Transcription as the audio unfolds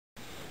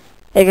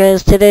Hey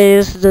guys, today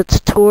is the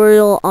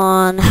tutorial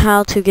on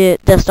how to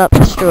get Desktop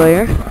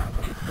Destroyer.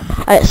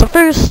 Alright, so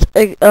first,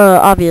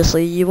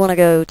 obviously, you want to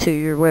go to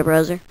your web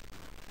browser.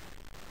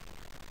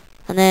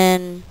 And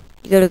then,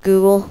 you go to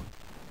Google.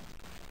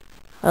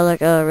 I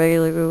like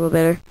regular Google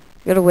better.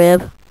 Go to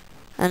web.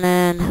 And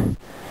then,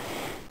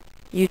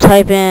 you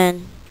type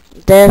in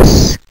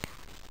Desktop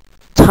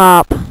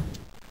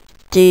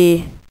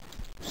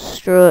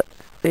Destroyer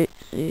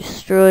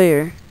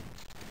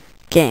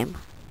game.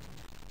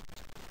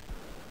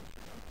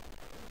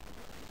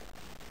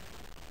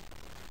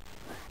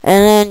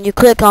 And then you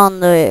click on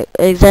the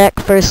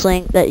exact first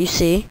link that you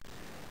see.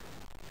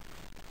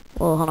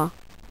 Well, hold on.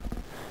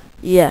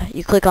 Yeah,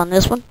 you click on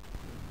this one.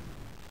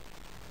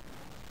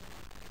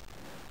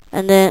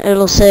 And then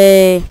it'll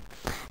say,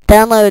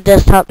 download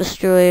Desktop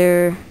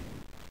Destroyer.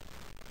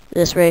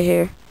 This right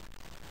here.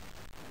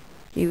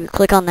 You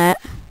click on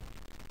that.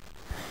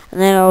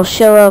 And then it'll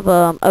show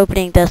up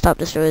opening Desktop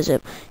Destroyer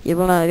zip. You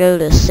want to go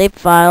to save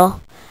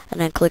file. And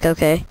then click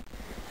OK.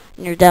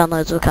 And your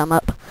downloads will come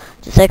up.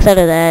 Just X out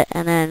of that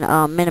and then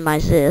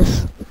minimize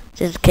this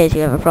just in case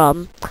you have a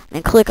problem.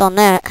 And click on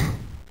that.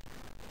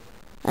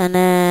 And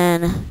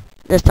then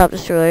Desktop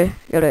Destroyer.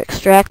 Go to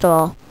extract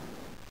all.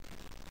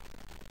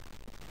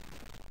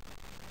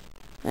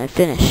 And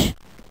finish.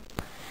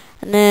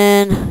 And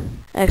then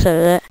X out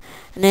of that.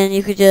 And then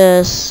you could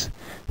just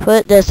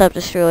put Desktop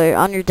Destroyer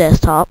on your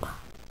desktop.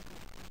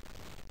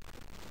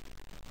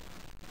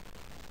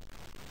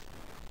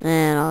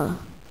 And I'll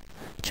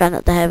try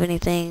not to have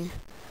anything.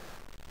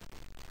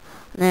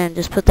 And then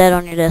just put that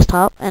on your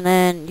desktop. And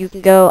then you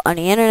can go on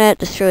the internet,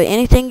 destroy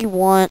anything you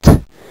want.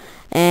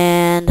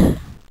 And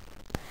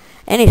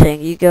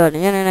anything. You go on the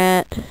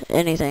internet,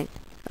 anything.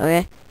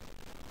 Okay?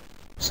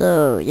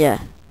 So, yeah.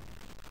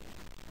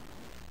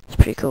 It's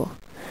pretty cool.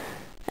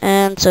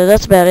 And so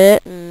that's about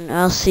it. And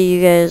I'll see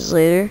you guys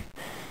later.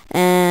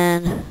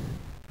 And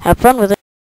have fun with it.